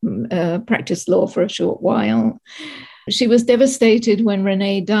she practiced law for a short while. She was devastated when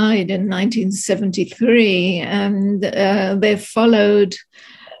Renee died in 1973, and there followed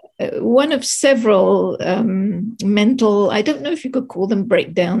one of several mental, I don't know if you could call them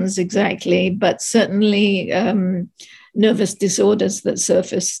breakdowns exactly, but certainly nervous disorders that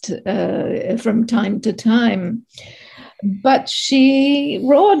surfaced from time to time. But she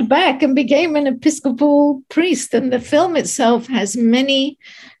roared back and became an Episcopal priest. And the film itself has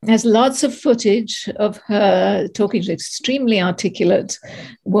lots of footage of her talking to an extremely articulate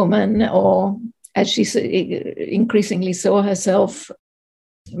woman, or as she increasingly saw herself,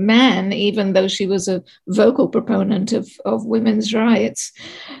 man, even though she was a vocal proponent of women's rights.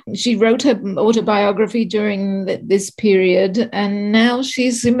 She wrote her autobiography during this period, and now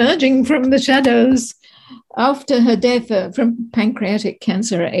she's emerging from the shadows. After her death from pancreatic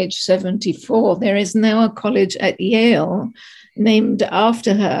cancer at age 74, there is now a college at Yale named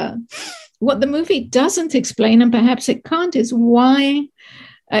after her. What the movie doesn't explain, and perhaps it can't, is why.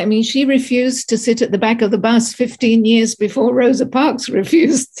 I mean, she refused to sit at the back of the bus 15 years before Rosa Parks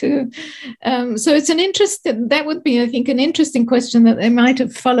refused to. So it's that would be, I think, an interesting question that they might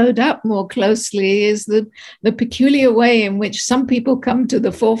have followed up more closely, is the peculiar way in which some people come to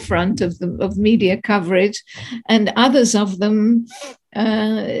the forefront of media coverage and others of them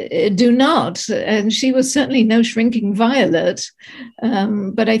do not. And she was certainly no shrinking violet,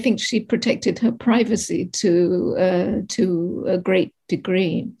 but I think she protected her privacy to a great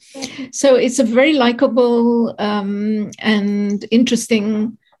degree. So it's a very likable and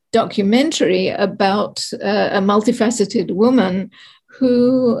interesting documentary about a multifaceted woman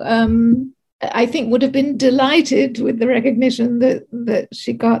who I think would have been delighted with the recognition that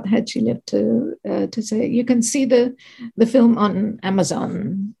she got had she lived to say it. You can see the film on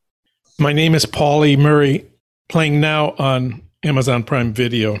Amazon. My name is Paul E. Murray, playing now on Amazon Prime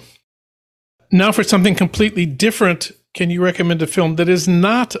Video. Now for something completely different, can you recommend a film that is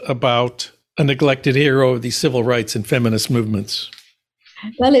not about a neglected hero of the civil rights and feminist movements?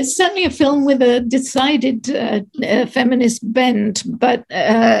 Well, it's certainly a film with a decided feminist bent, but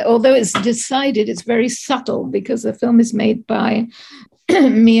although it's decided, it's very subtle because the film is made by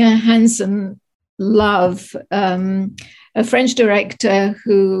Mia Hansen-Løve, a French director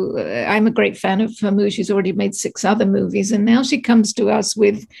who I'm a great fan of her movie. She's already made 6 other movies, and now she comes to us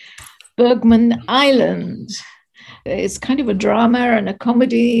with Bergman Island. It's kind of a drama and a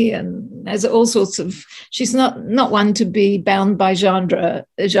comedy, and has all sorts of. She's not one to be bound by genre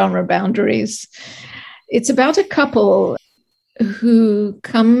boundaries. It's about a couple who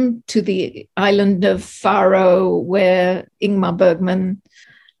come to the island of Faro, where Ingmar Bergman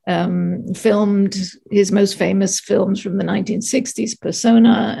filmed his most famous films from the 1960s,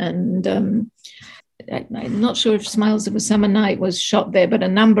 Persona, and I'm not sure if Smiles of a Summer Night was shot there, but a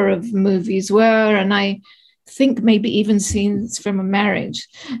number of movies were, and I think maybe even scenes from a marriage.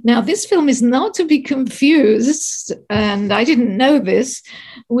 Now, this film is not to be confused, and I didn't know this,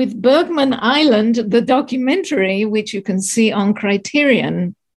 with Bergman Island, the documentary, which you can see on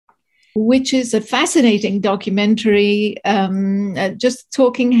Criterion, which is a fascinating documentary, just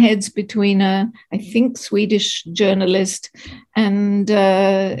talking heads between I think, Swedish journalist and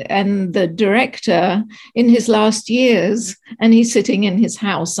the director in his last years. And he's sitting in his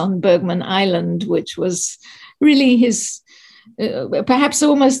house on Bergman Island, which was really his, perhaps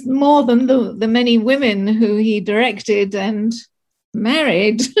almost more than the many women who he directed and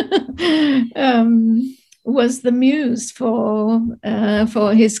married, was the muse for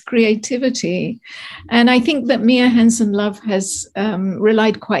his creativity. And I think that Mia Hansen-Løve has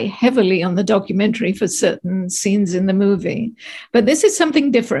relied quite heavily on the documentary for certain scenes in the movie. But this is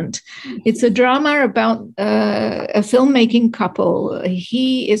something different. It's a drama about a filmmaking couple.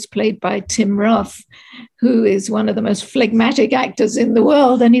 He is played by Tim Roth, who is one of the most phlegmatic actors in the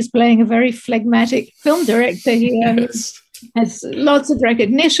world, and he's playing a very phlegmatic film director here. Yes. Has lots of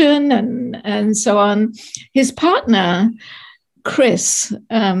recognition and so on. His partner, Chris,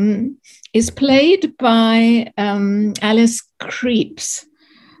 is played by Alice Creeps.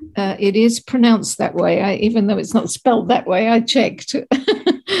 It is pronounced that way, even though it's not spelled that way. I checked.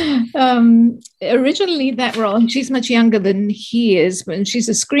 Originally, that role, and she's much younger than he is, but she's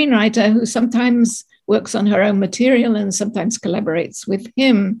a screenwriter who sometimes works on her own material and sometimes collaborates with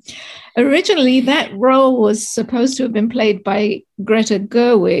him. Originally, that role was supposed to have been played by Greta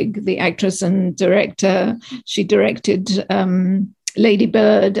Gerwig, the actress and director. She directed Lady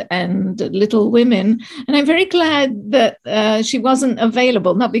Bird and Little Women. And I'm very glad that she wasn't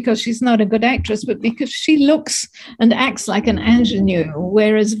available, not because she's not a good actress, but because she looks and acts like an ingenue,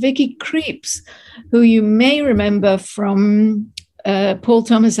 whereas Vicky Krieps, who you may remember from Paul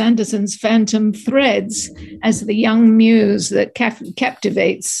Thomas Anderson's Phantom Threads as the young muse that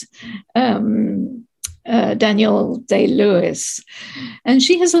captivates Daniel Day-Lewis. And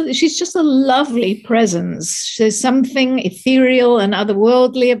she's just a lovely presence. There's something ethereal and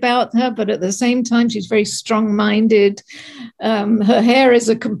otherworldly about her, but at the same time, she's very strong-minded. Her hair is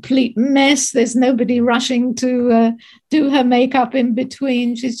a complete mess. There's nobody rushing to do her makeup in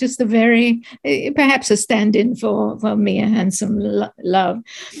between. She's just perhaps a stand-in for Mia Hansen-Løve.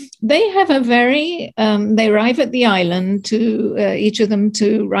 They have they arrive at the island each of them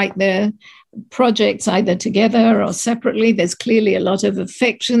to write their projects either together or separately. There's clearly a lot of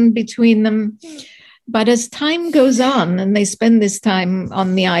affection between them. But as time goes on and they spend this time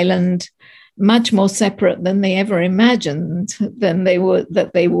on the island much more separate than they ever imagined they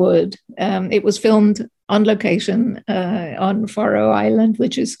would. It was filmed on location on Faroe Island,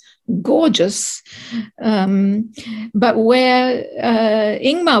 which is gorgeous. But where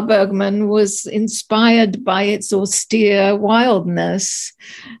Ingmar Bergman was inspired by its austere wildness,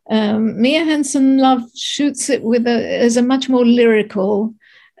 Mia Hansen-Løve shoots it as a much more lyrical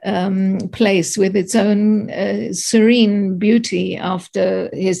place with its own serene beauty after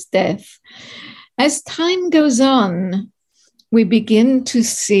his death. As time goes on, we begin to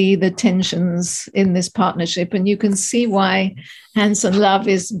see the tensions in this partnership, and you can see why Hansen-Løve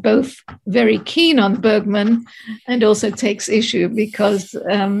is both very keen on Bergman and also takes issue, because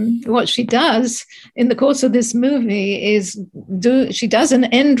what she does in the course of this movie is she does an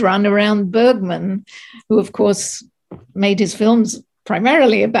end run around Bergman, who of course made his films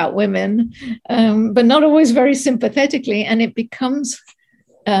primarily about women, but not always very sympathetically, and it becomes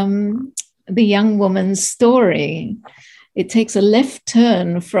the young woman's story. It takes a left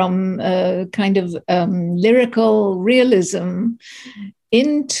turn from a kind of lyrical realism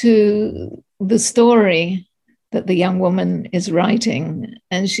into the story that the young woman is writing.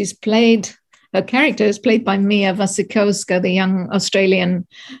 And her character is played by Mia Wasikowska, the young Australian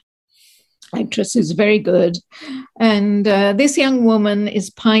actress who's very good. And this young woman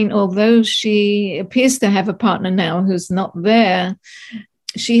is although she appears to have a partner now who's not there.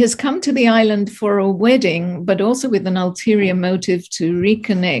 She has come to the island for a wedding, but also with an ulterior motive to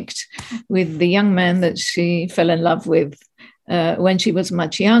reconnect with the young man that she fell in love with when she was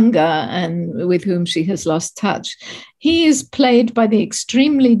much younger and with whom she has lost touch. He is played by the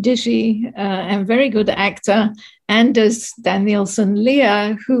extremely dishy and very good actor Anders Danielsen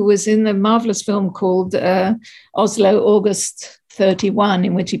Lia, who was in the marvelous film called Oslo, August 31,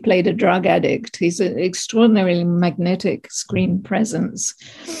 in which he played a drug addict. He's an extraordinarily magnetic screen presence.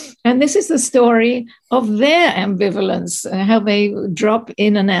 And this is the story of their ambivalence, how they drop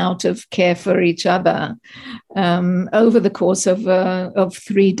in and out of care for each other over the course of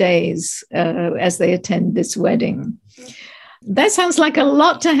 3 days as they attend this wedding. That sounds like a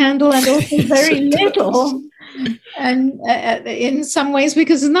lot to handle and also very little. And in some ways,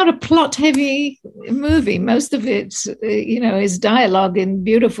 because it's not a plot-heavy movie. Most of it, is dialogue in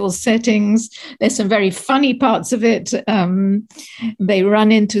beautiful settings. There's some very funny parts of it. They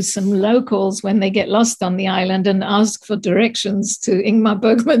run into some locals when they get lost on the island and ask for directions to Ingmar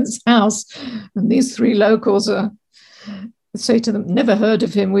Bergman's house. And these 3 locals say to them, "Never heard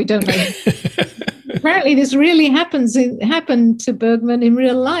of him. We don't know." Apparently, this really happened to Bergman in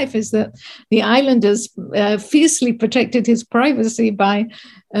real life, is that the islanders fiercely protected his privacy by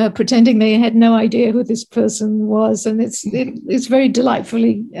pretending they had no idea who this person was. And it's very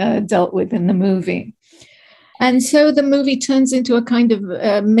delightfully dealt with in the movie. And so the movie turns into a kind of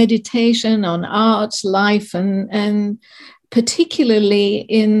meditation on art, life, and particularly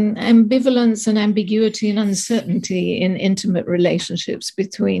in ambivalence and ambiguity and uncertainty in intimate relationships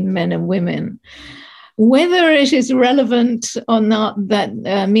between men and women. Whether it is relevant or not that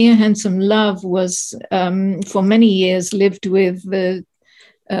Mia Handsome-Love was, for many years, lived with the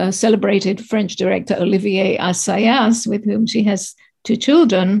celebrated French director Olivier Assayas, with whom she has 2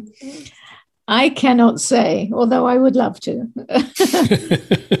 children, I cannot say, although I would love to.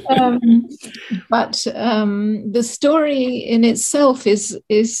 But the story in itself is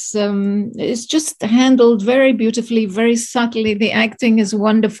just handled very beautifully, very subtly. The acting is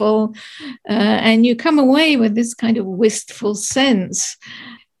wonderful, and you come away with this kind of wistful sense.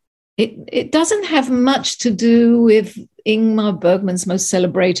 It doesn't have much to do with Ingmar Bergman's most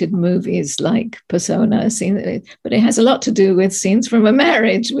celebrated movies like Persona, but it has a lot to do with Scenes from a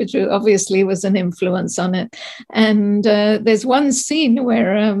Marriage, which obviously was an influence on it. And there's one scene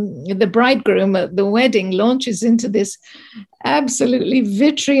where the bridegroom at the wedding launches into this absolutely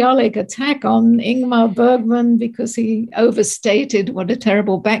vitriolic attack on Ingmar Bergman because he overstated what a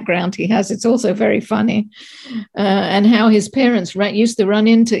terrible background he has. It's also very funny. And how his parents used to run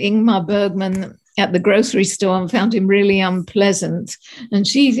into Ingmar Bergman at the grocery store and found him really unpleasant. And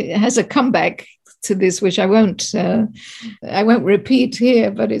she has a comeback to this, which I won't repeat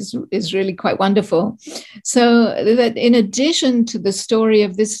here, but is really quite wonderful. So that in addition to the story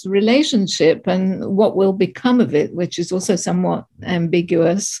of this relationship and what will become of it, which is also somewhat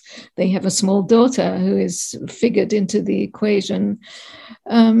ambiguous, they have a small daughter who is figured into the equation,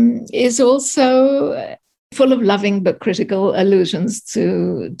 is also full of loving but critical allusions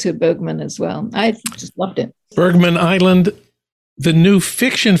to Bergman as well. I just loved it. Bergman Island, the new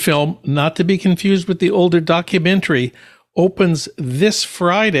fiction film, not to be confused with the older documentary, opens this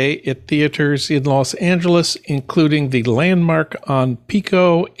Friday at theaters in Los Angeles, including the Landmark on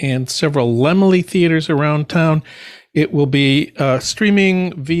Pico and several Laemmle theaters around town. It will be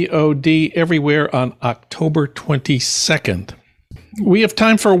streaming VOD everywhere on October 22nd. We have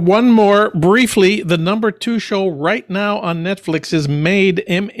time for one more. Briefly, the number 2 show right now on Netflix is Maid,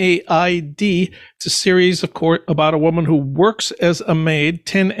 M-A-I-D. It's a series, of course, about a woman who works as a maid,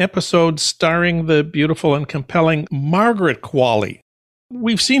 10 episodes starring the beautiful and compelling Margaret Qualley.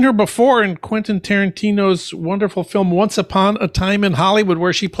 We've seen her before in Quentin Tarantino's wonderful film Once Upon a Time in Hollywood,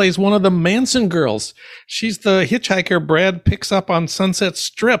 where she plays one of the Manson girls. She's the hitchhiker Brad picks up on Sunset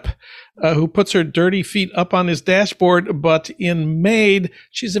Strip, who puts her dirty feet up on his dashboard. But in Maid,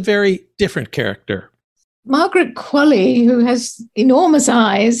 she's a very different character. Margaret Qualley, who has enormous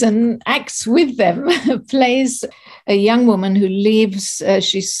eyes and acts with them, plays a young woman who leaves.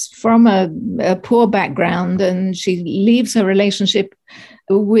 She's from a poor background, and she leaves her relationship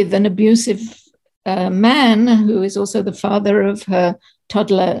with an abusive man who is also the father of her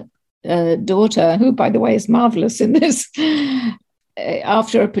toddler daughter, who, by the way, is marvelous in this.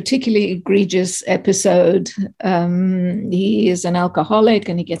 After a particularly egregious episode, he is an alcoholic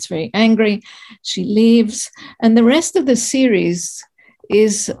and he gets very angry. She leaves. And the rest of the series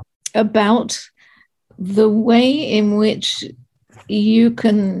is about the way in which you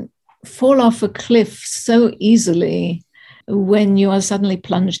can fall off a cliff so easily when you are suddenly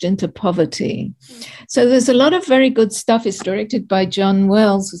plunged into poverty. So there's a lot of very good stuff. It's directed by John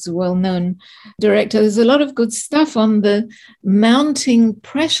Wells, who's a well-known director. There's a lot of good stuff on the mounting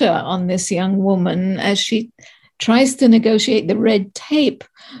pressure on this young woman as she tries to negotiate the red tape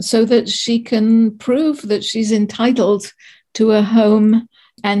so that she can prove that she's entitled to a home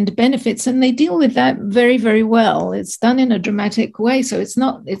and benefits. And they deal with that very, very well. It's done in a dramatic way, so it's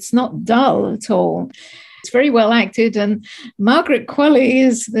not dull at all. It's very well acted. And Margaret Qualley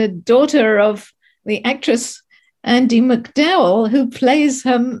is the daughter of the actress Andie MacDowell, who plays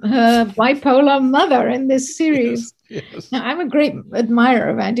her bipolar mother in this series. Yes. Now, I'm a great admirer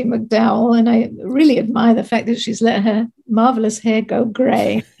of Andie MacDowell, and I really admire the fact that she's let her marvelous hair go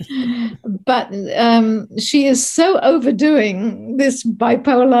gray. But she is so overdoing this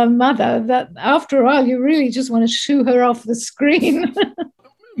bipolar mother that after a while, you really just want to shoo her off the screen.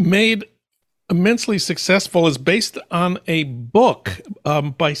 Made immensely successful is based on a book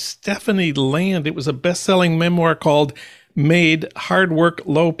by Stephanie Land. It was a best-selling memoir called Made, Hard Work,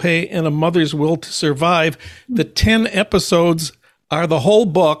 Low Pay, and a Mother's Will to Survive. The 10 episodes are the whole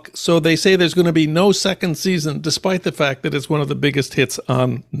book, so they say there's going to be no second season, despite the fact that it's one of the biggest hits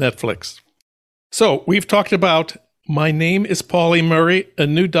on Netflix. So we've talked about My Name is Pauli Murray, a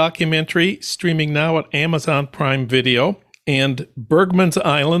new documentary streaming now at Amazon Prime Video, and Bergman's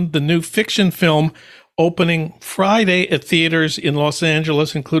Island, the new fiction film opening Friday at theaters in Los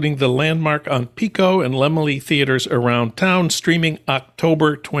Angeles, including the Landmark on Pico and Laemmle theaters around town, streaming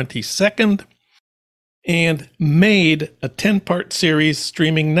October 22nd. And Made, a 10-part series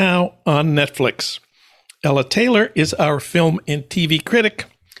streaming now on Netflix. Ella Taylor is our film and TV critic.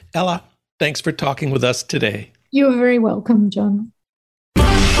 Ella, thanks for talking with us today. You're very welcome, John.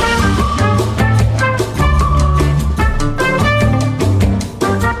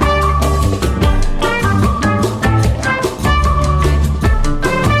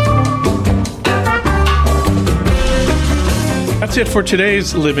 That's it for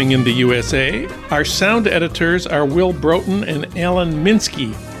today's Living in the USA. Our sound editors are Will Broughton and Alan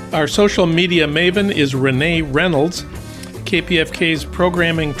Minsky. Our social media maven is Renee Reynolds. KPFK's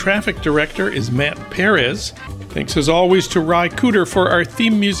programming traffic director is Matt Perez. Thanks as always to Ry Cooter for our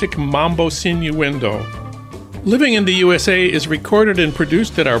theme music, Mambo Sinuendo. Living in the USA is recorded and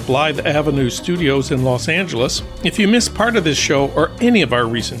produced at our Blythe Avenue studios in Los Angeles. If you miss part of this show or any of our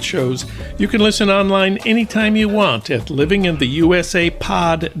recent shows, you can listen online anytime you want at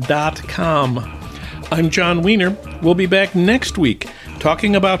livingintheusapod.com. I'm John Wiener. We'll be back next week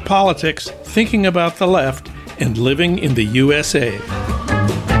talking about politics, thinking about the left, and living in the USA.